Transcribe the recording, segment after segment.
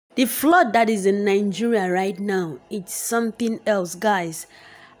The flood that is in Nigeria right now, it's something else, guys.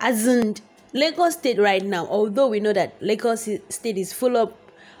 As in Lagos State right now, although we know that Lagos State is full of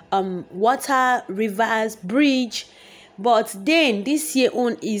water, rivers, bridge, but then this year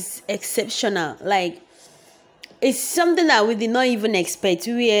on is exceptional. Like, it's something that we did not even expect.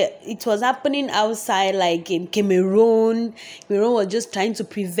 It was happening outside, like in Cameroon. Cameroon was just trying to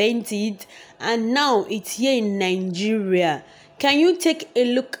prevent it, and now it's here in Nigeria. Can you take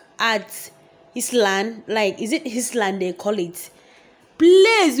a look at Island? Like, is it Island they call it?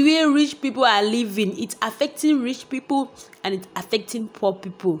 Place where rich people are living. It's affecting rich people and it's affecting poor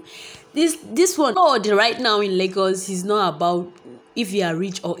people. This one, oh, right now in Lagos is not about if you are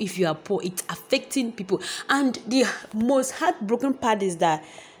rich or if you are poor. It's affecting people, and the most heartbroken part is that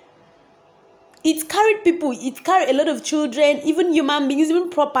it carried people, it carried a lot of children, even human beings,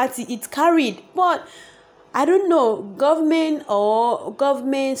 even property, it carried. But I don't know, government,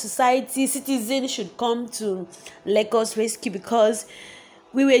 society, citizens should come to Lagos rescue, because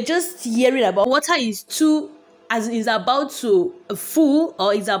we were just hearing about water is too, as is about to full,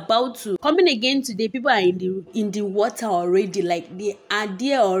 or is about to coming again today. People are in the water already, like they are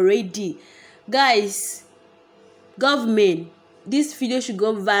there already. Guys, government, this video should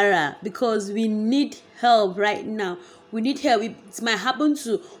go viral because we need help right now. We need help. It might happen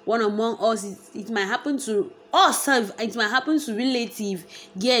to one among us. It might happen to us. It might happen to relative.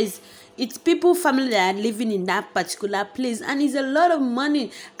 Yes, it's people, family that are living in that particular place, and it's a lot of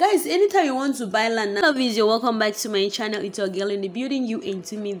money. Guys, anytime you want to buy land, now you're welcome back to my channel. It's your girl in the building, you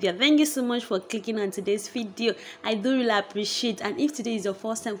into media. Thank you so much for clicking on today's video. I do really appreciate. And if today is your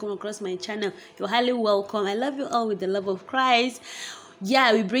first time coming across my channel, you're highly welcome. I love you all with the love of Christ.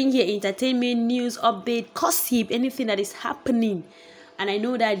 Yeah, we bring here entertainment, news, update, gossip, anything that is happening. And I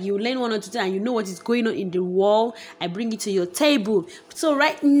know that you learn one or two things and you know what is going on in the world. I bring it to your table. So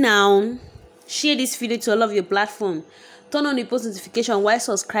right now, share this video to all of your platform. Turn on the post notification while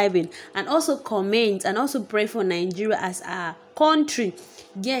subscribing, and also comment, and also pray for Nigeria as a country.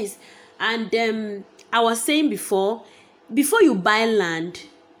 Yes, and I was saying before you buy land,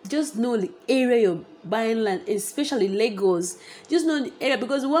 just know the area you're buying land, especially Lagos. Just know the area,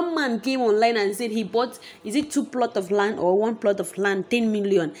 because one man came online and said he bought, is it 2 plots of land or 1 plot of land, 10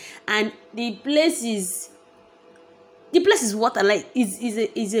 million, and the place is water, like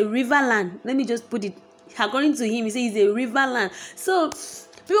is a river land. Let me just put it according to him. He says it's a river land. So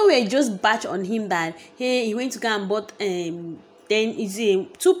people were just batch on him that, hey, he went to go and bought then is a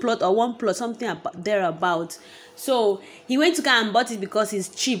 2 plot or 1 plot, something about thereabout. So he went to go and bought it because it's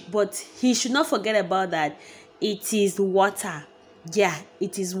cheap, but he should not forget about that it is water. Yeah,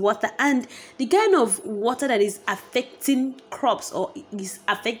 it is water, and the kind of water that is affecting crops, or is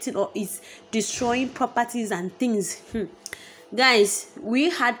affecting, or is destroying properties and things. Guys, we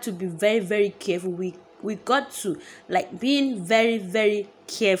had to be very, very careful. We got to, like, being very, very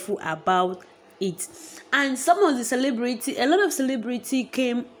careful about it. And some of the celebrity, a lot of celebrity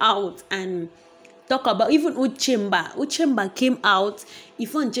came out and talk about, even Uchemba came out,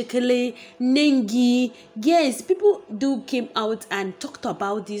 Ifon Jekele, Nengi. Yes, people came out and talked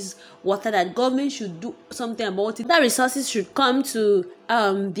about this water, that government should do something about it, that resources should come to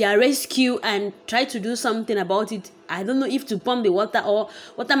their rescue and try to do something about it. I don't know if to pump the water or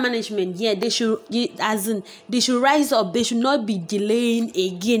water management. Yeah, they should, they should rise up. They should not be delaying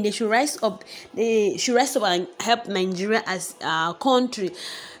again. They should rise up. They should rise up and help Nigeria as a country.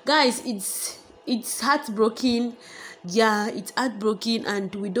 Guys, it's heartbroken. Yeah, it's heartbroken,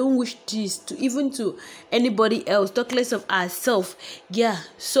 and we don't wish this to even to anybody else, talk less of ourselves. Yeah,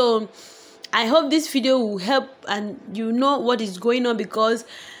 so I hope this video will help and you know what is going on, because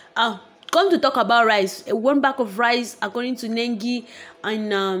come to talk about rice. 1 bag of rice, according to Nengi,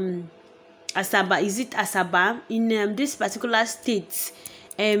 and Asaba, is it Asaba, in this particular state,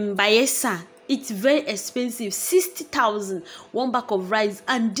 Bayelsa, it's very expensive. 60,000 1 bag of rice,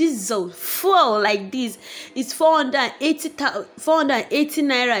 and diesel fuel like this is 480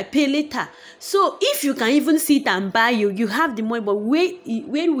 naira per liter. So if you can even see it and buy, you have the money, but where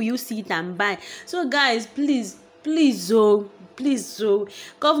will you see it and buy? So guys, please,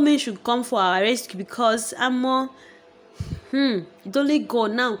 government should come for our rescue, because it's only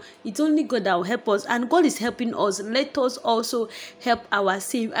God now. It's only God that will help us, and God is helping us. Let us also help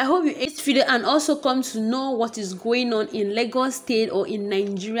ourselves. I hope you enjoyed this video and also come to know what is going on in Lagos State or in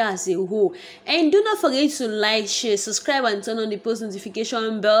Nigeria as a whole. And do not forget to like, share, subscribe, and turn on the post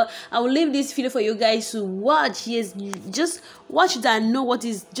notification bell. I will leave this video for you guys to watch. Yes, just watch it and know what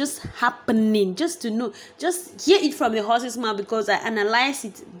is just happening. Just to know, just hear it from the horse's mouth, because I analyze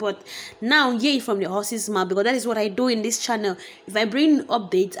it, but now hear it from the horse's mouth, because that is what I do in this channel. If I bring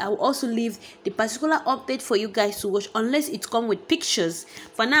updates, I will also leave the particular update for you guys to watch, unless it come with pictures.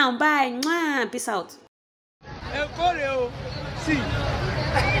 For now, bye. Mwah. Peace out. See,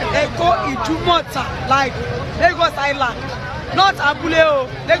 Eko Idumota, like Lagos Island, not Abule,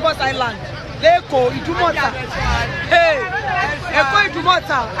 Lagos Island. Eko Idumota. Hey, Eko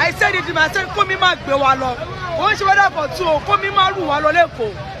Idumota. I said it to myself, come me mark Bewalo. Once you weather for two, come me mark Walo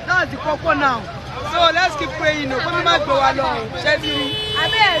Leko. That's the cocoa now. So let's keep praying. Come me mark Bewalo. Shaziri.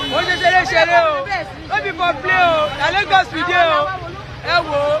 Amen. Don't be for play. Lagos video.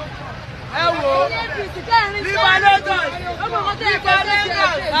 Ewo. Viva Lagos!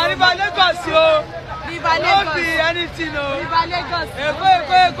 Viva Lagos, yo! Viva Lagos! Don't be anything, no! Viva Lagos! Eko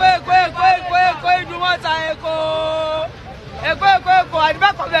Idumota, Eko! At the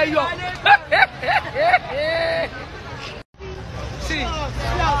back of the yo! See,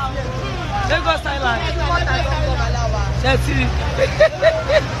 Lagos Island. See,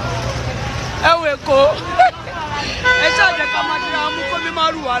 Eko.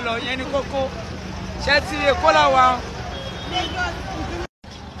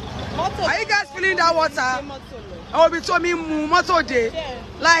 Are you guys feeling that water? I will be told me motor day,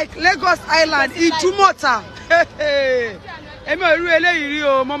 like Lagos Island, Idumota.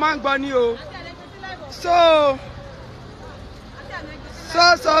 So.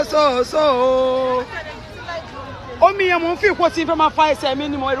 Omi mo fi ko tin fe ma fa ese mi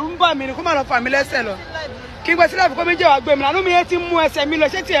ni mo ru nba mi ni ko ma lo fa mi lese lo ki gbe sile ko mi je wa gbe mi lanu mi e ti mu ese mi lo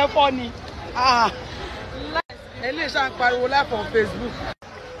se ti e fo ni ele sha n pariwo live on Facebook.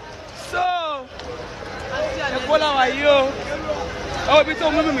 So e ko la wa yi o o bi to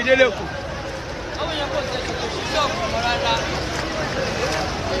mu mi dele ku awon yan ko se shop mo rara.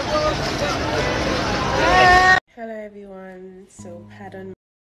 Hello everyone, so pardon